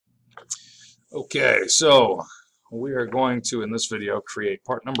Okay, so we are going to, in this video, create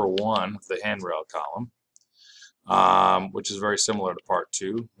part number one of the handrail column, which is very similar to part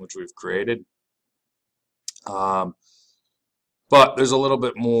two, which we've created. Um, but there's a little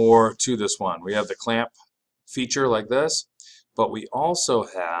bit more to this one. We have the clamp feature like this, but we also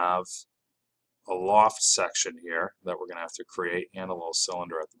have a loft section here that we're going to have to create and a little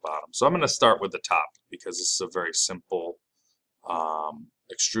cylinder at the bottom. So I'm going to start with the top because this is a very simple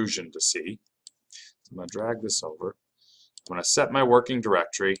extrusion to see. I'm going to drag this over. I'm going to set my working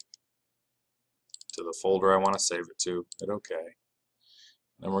directory to the folder I want to save it to. Hit OK.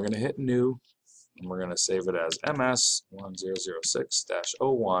 Then we're going to hit New, and we're going to save it as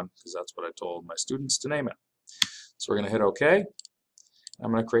MS1006-01 because that's what I told my students to name it. So we're going to hit OK.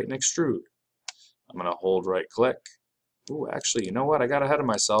 I'm going to create an extrude. I'm going to hold right click. Ooh, actually, you know what? I got ahead of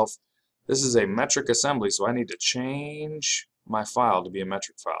myself. This is a metric assembly, so I need to change my file to be a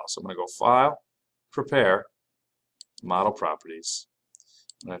metric file. So I'm going to go File, Prepare, Model Properties.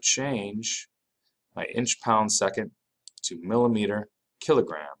 I'm going to change my inch pound second to millimeter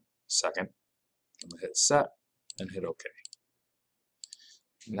kilogram second. I'm going to hit Set and hit OK.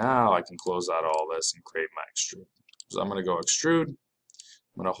 Now I can close out all this and create my extrude. So I'm going to go Extrude.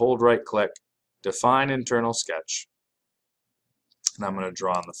 I'm going to hold right click, Define Internal Sketch, and I'm going to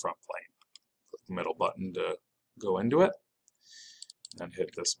draw on the front plane. Click the middle button to go into it, and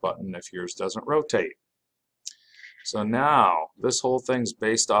hit this button if yours doesn't rotate. So now this whole thing's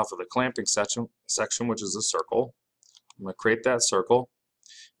based off of the clamping section, which is a circle. I'm going to create that circle,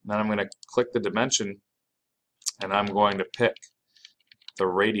 and then I'm going to click the dimension, and I'm going to pick the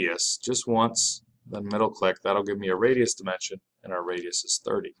radius just once, then middle click. That'll give me a radius dimension, and our radius is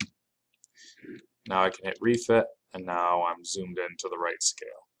 30. Now I can hit refit, and now I'm zoomed into the right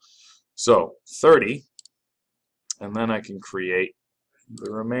scale. So 30, and then I can create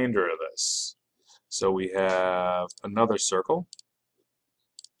the remainder of this. So we have another circle.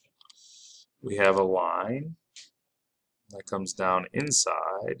 We have a line that comes down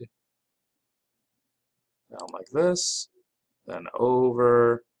inside, down like this, then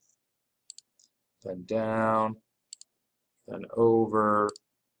over, then down, then over,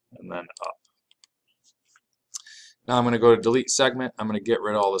 and then up. Now I'm going to go to delete segment. I'm going to get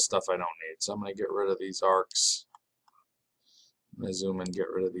rid of all the stuff I don't need. So I'm going to get rid of these arcs. I'm going to zoom and get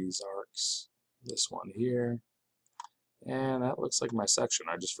rid of these arcs. This one here. And that looks like my section.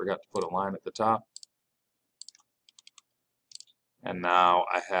 I just forgot to put a line at the top. And now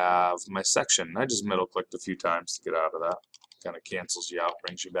I have my section. I just middle clicked a few times to get out of that. Kind of cancels you out,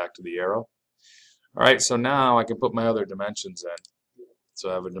 brings you back to the arrow. Alright, so now I can put my other dimensions in. So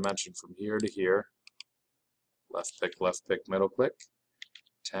I have a dimension from here to here. Left pick, middle click.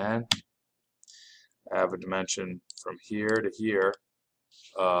 10. I have a dimension from here to here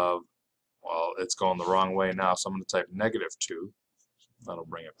of, well, it's going the wrong way now, so I'm going to type -2. That'll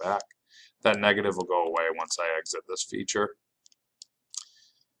bring it back. That negative will go away once I exit this feature.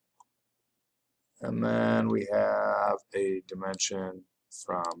 And then we have a dimension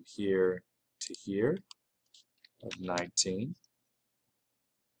from here to here of 19.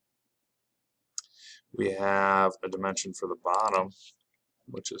 We have a dimension for the bottom,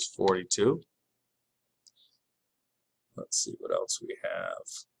 which is 42. Let's see what else we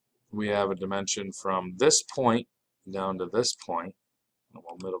have. We have a dimension from this point down to this point, and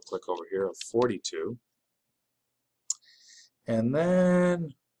we'll middle click over here, of 42. And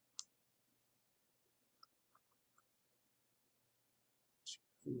then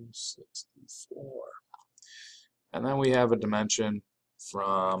 264. And then we have a dimension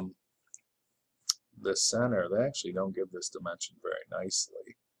from the center. They actually don't give this dimension very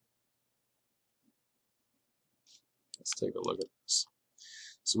nicely. Let's take a look at this.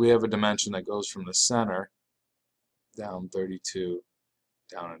 So we have a dimension that goes from the center down 32,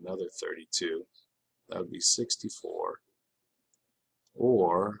 down another 32. That would be 64.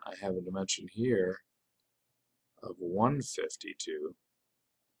 Or I have a dimension here of 152.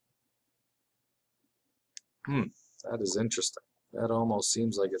 That is interesting. That almost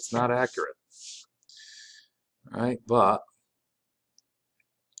seems like it's not accurate. Alright, but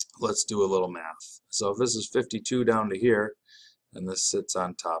let's do a little math. So if this is 52 down to here, and this sits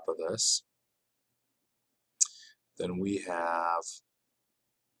on top of this, then we have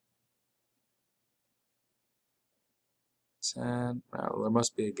 10. Well, there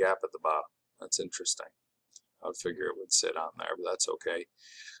must be a gap at the bottom. That's interesting. I would figure it would sit on there, but that's okay.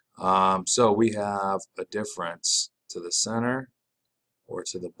 So we have a difference to the center or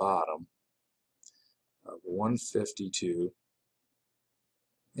to the bottom of 152.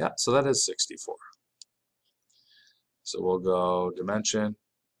 Yeah, so that is 64. So we'll go dimension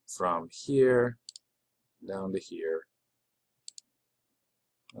from here down to here.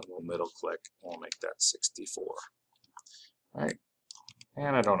 And we'll middle click, and we'll make that 64. All right,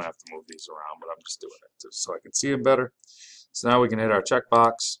 and I don't have to move these around, but I'm just doing it just so I can see it better. So now we can hit our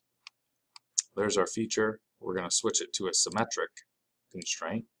checkbox. There's our feature. We're going to switch it to a symmetric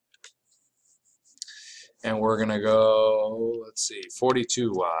constraint. And we're going to go, let's see,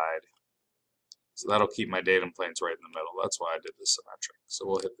 42 wide. So that'll keep my datum planes right in the middle. That's why I did the symmetric. So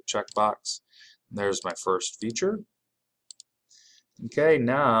we'll hit the checkbox. There's my first feature. Okay,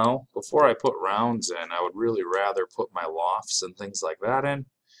 now, before I put rounds in, I would really rather put my lofts and things like that in.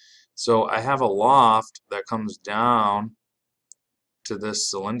 So I have a loft that comes down to this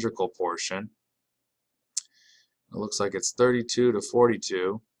cylindrical portion. It looks like it's 32 to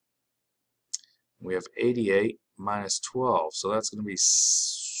 42. We have 88 minus 12, so that's going to be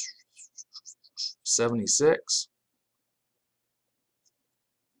 76.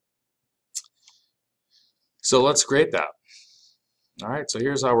 So let's create that. All right, so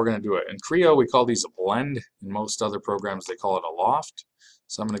here's how we're going to do it. In Creo, we call these a blend. In most other programs, they call it a loft.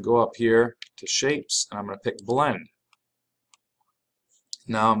 So I'm going to go up here to Shapes, and I'm going to pick Blend.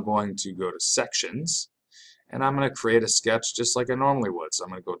 Now I'm going to go to Sections, and I'm going to create a sketch just like I normally would. So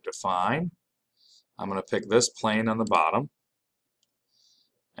I'm going to go Define. I'm going to pick this plane on the bottom,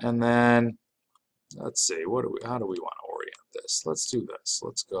 and then let's see, how do we want to orient this? Let's do this.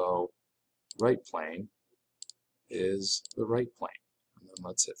 Let's go right plane is the right plane, and then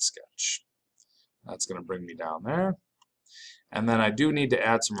let's hit Sketch. That's going to bring me down there, and then I do need to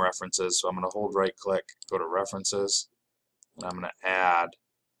add some references, so I'm going to hold right click, go to References, and I'm going to add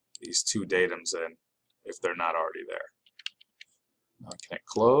these two datums in if they're not already there. Now I can hit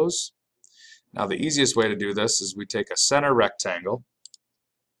Close. Now the easiest way to do this is we take a center rectangle.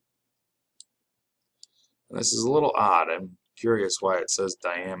 And this is a little odd. I'm curious why it says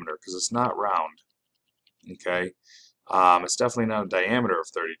diameter, because it's not round. Okay, it's definitely not a diameter of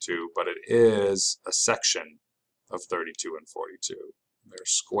 32, but it is a section of 32 and 42. They're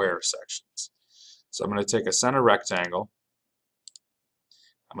square sections. So I'm going to take a center rectangle.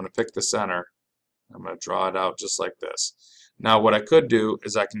 I'm going to pick the center. I'm going to draw it out just like this. Now what I could do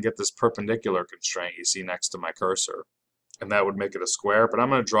is I can get this perpendicular constraint you see next to my cursor, and that would make it a square, but I'm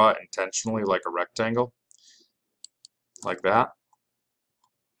going to draw it intentionally like a rectangle, like that.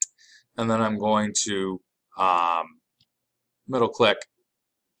 And then I'm going to middle click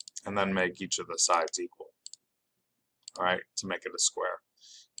and then make each of the sides equal, all right, to make it a square.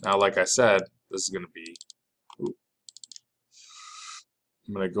 Now like I said, this is going to be,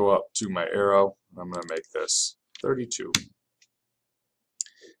 I'm going to go up to my arrow, and I'm going to make this 32.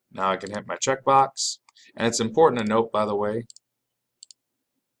 Now I can hit my checkbox, and it's important to note, by the way,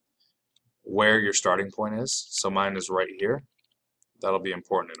 where your starting point is. So mine is right here. That'll be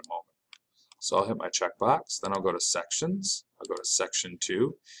important in a moment. So I'll hit my checkbox, then I'll go to Sections, I'll go to Section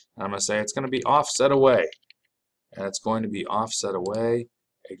 2, and I'm going to say it's going to be offset away. And it's going to be offset away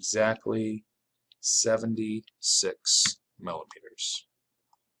exactly 76 millimeters.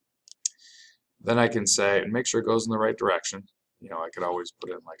 Then I can say, and make sure it goes in the right direction. You know, I could always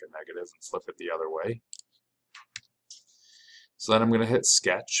put in like a negative and flip it the other way. So then I'm going to hit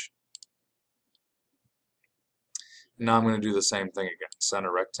Sketch. Now I'm going to do the same thing again.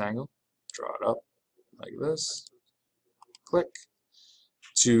 Center rectangle, draw it up like this, click.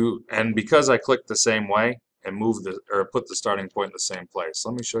 And because I clicked the same way and moved or put the starting point in the same place,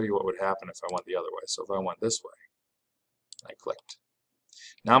 let me show you what would happen if I went the other way. So if I went this way, I clicked.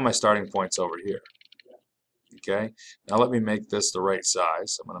 Now my starting point's over here. Okay, now let me make this the right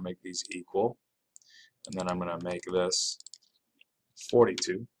size. I'm going to make these equal, and then I'm going to make this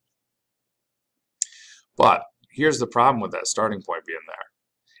 42. But here's the problem with that starting point being there.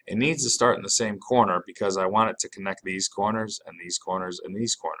 It needs to start in the same corner because I want it to connect these corners and these corners and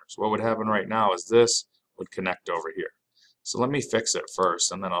these corners. What would happen right now is this would connect over here. So let me fix it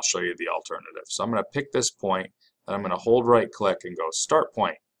first, and then I'll show you the alternative. So I'm going to pick this point, and I'm going to hold right click and go Start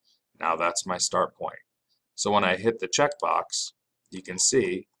Point. Now that's my start point. So when I hit the checkbox, you can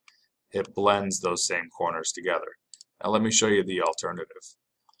see it blends those same corners together. Now let me show you the alternative.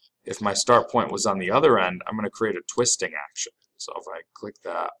 If my start point was on the other end, I'm going to create a twisting action. So if I click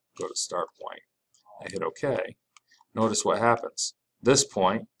that, go to start point, I hit OK, notice what happens. This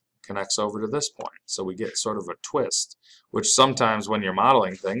point connects over to this point. So we get sort of a twist, which sometimes when you're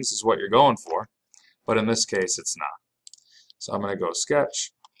modeling things is what you're going for, but in this case it's not. So I'm going to go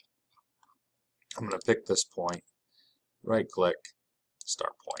Sketch. I'm going to pick this point, right click,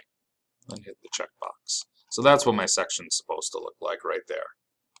 start point, and hit the checkbox. So that's what my section's supposed to look like right there.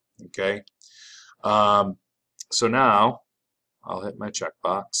 Okay. So now I'll hit my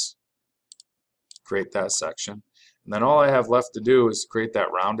checkbox, create that section. And then all I have left to do is create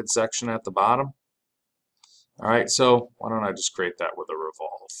that rounded section at the bottom. Alright, so why don't I just create that with a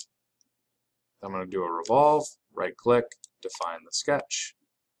revolve. I'm going to do a revolve, right click, define the sketch.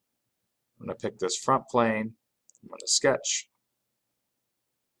 I'm going to pick this front plane, I'm going to sketch.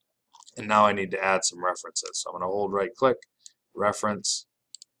 And now I need to add some references. So I'm going to hold right click, reference,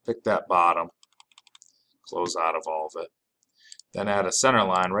 pick that bottom, close out of all of it. Then add a center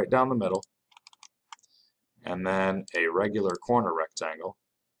line right down the middle. And then a regular corner rectangle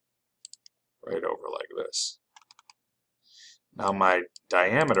right over like this. Now my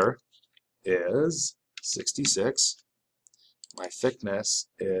diameter is 66. My thickness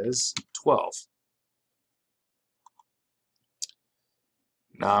is 12.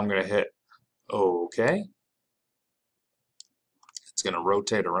 Now I'm going to hit OK. It's going to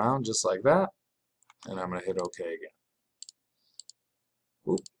rotate around just like that. And I'm going to hit OK again.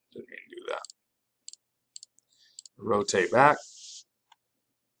 Oop, didn't mean to do that. Rotate back.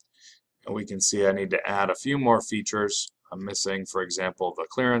 And we can see I need to add a few more features. I'm missing, for example, the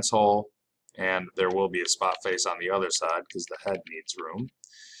clearance hole. And there will be a spot face on the other side because the head needs room.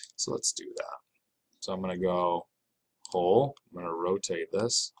 So let's do that. So I'm going to go hole. I'm going to rotate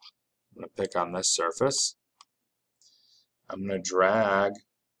this. I'm going to pick on this surface. I'm going to drag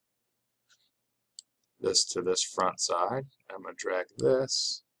this to this front side. I'm going to drag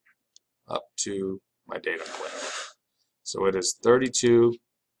this up to my datum plane. So it is 32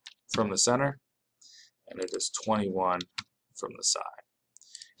 from the center, and it is 21 from the side.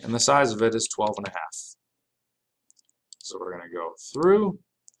 And the size of it is 12.5. So we're going to go through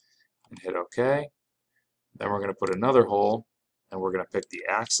and hit OK. Then we're going to put another hole, and we're going to pick the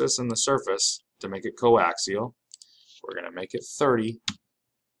axis and the surface to make it coaxial. We're going to make it 30.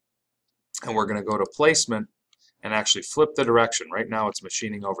 And we're going to go to placement and actually flip the direction. Right now it's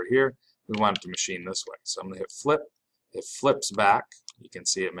machining over here. We want it to machine this way. So I'm going to hit flip. It flips back. You can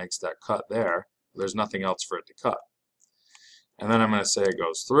see it makes that cut there. There's nothing else for it to cut. And then I'm going to say it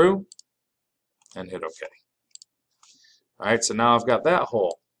goes through and hit OK. Alright, so now I've got that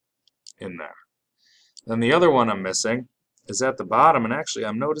hole in there. Then the other one I'm missing is at the bottom, and actually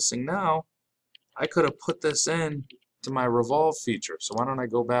I'm noticing now I could have put this in to my revolve feature. So why don't I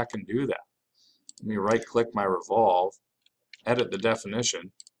go back and do that? Let me right click my revolve, edit the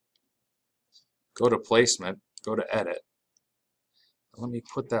definition, go to placement, go to edit. Let me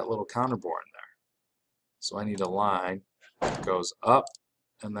put that little counterbore in there. So I need a line that goes up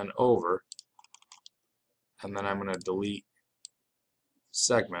and then over, and then I'm going to delete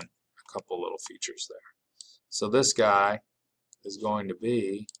segment a couple little features there. So this guy is going to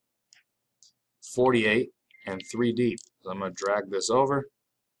be 48 and 3 deep. So I'm going to drag this over,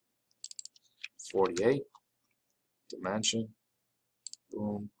 48, dimension,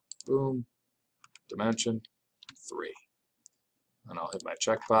 boom, boom, dimension, 3. And I'll hit my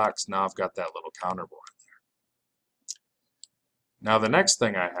checkbox. Now I've got that little counterbore in there. Now the next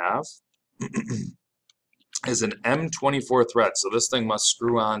thing I have is an M24 thread. So this thing must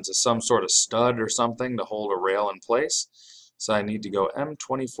screw on to some sort of stud or something to hold a rail in place. So I need to go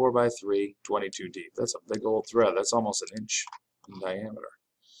M24 by 3, 22 deep. That's a big old thread. That's almost an inch in diameter.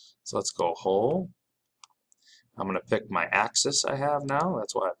 So let's go hole. I'm going to pick my axis I have now.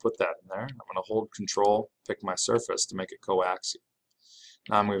 That's why I put that in there. I'm going to hold control, pick my surface to make it coaxial.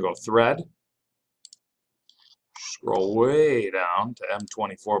 Now I'm going to go thread. Scroll way down to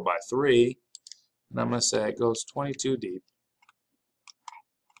M24 by 3. And I'm going to say it goes 22 deep.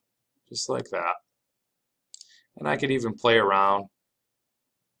 Just like that. And I could even play around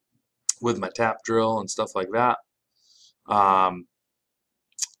with my tap drill and stuff like that.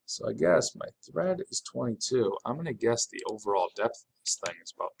 So I guess my thread is 22. I'm going to guess the overall depth of this thing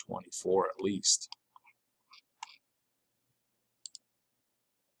is about 24 at least.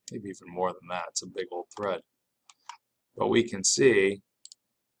 Maybe even more than that. It's a big old thread. But we can see,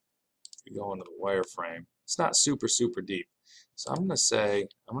 if we go into the wireframe, it's not super deep. So I'm going to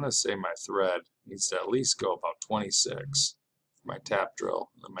say my thread needs to at least go about 26 for my tap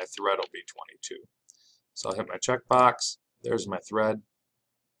drill, and then my thread will be 22. So I'll hit my checkbox. There's my thread.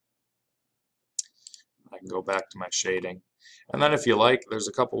 I can go back to my shading. And then if you like, there's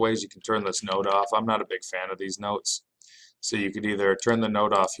a couple ways you can turn this node off. I'm not a big fan of these notes. So you could either turn the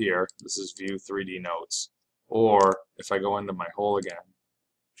node off here. This is View 3D Notes. Or if I go into my hole again,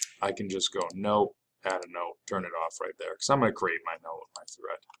 I can just go Note, add a note, turn it off right there. Because I'm going to create my note with my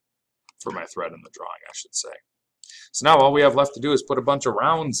thread. For my thread in the drawing, I should say. So now all we have left to do is put a bunch of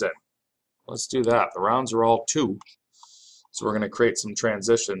rounds in. Let's do that. The rounds are all 2. So we're going to create some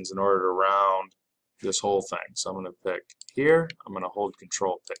transitions in order to round this whole thing. So I'm going to pick here, I'm going to hold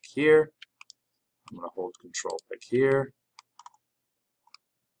control, pick here, I'm going to hold control, pick here,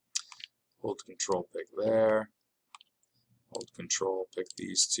 hold control, pick there, hold control, pick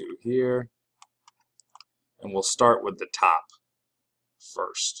these two here, and we'll start with the top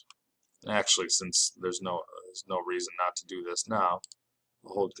first. Actually, since there's no reason not to do this now,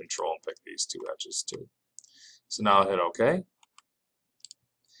 I'll hold control and pick these two edges too. So now I'll hit OK.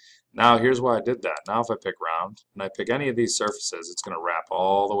 Now here's why I did that. Now if I pick round and I pick any of these surfaces, it's going to wrap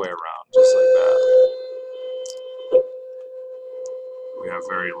all the way around just like that. We have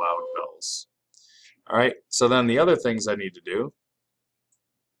very loud bells. Alright, so then the other things I need to do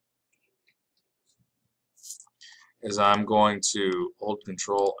is I'm going to hold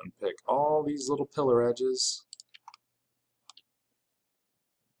control and pick all these little pillar edges.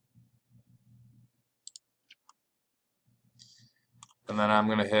 And then I'm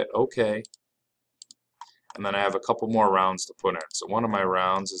going to hit OK. And then I have a couple more rounds to put in. So one of my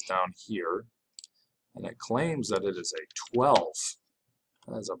rounds is down here. And it claims that it is a 12.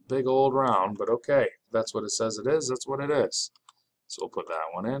 That's a big old round, but okay. If that's what it says it is, that's what it is. So we'll put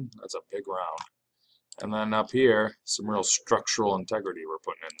that one in. That's a big round. And then up here, some real structural integrity we're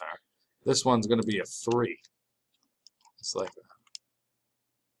putting in there. This one's going to be a 3. Just like that.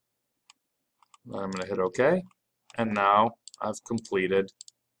 Then I'm going to hit OK. And now I've completed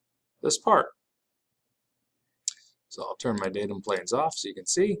this part. So I'll turn my datum planes off so you can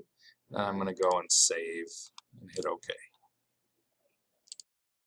see. Then I'm going to go and save and hit OK.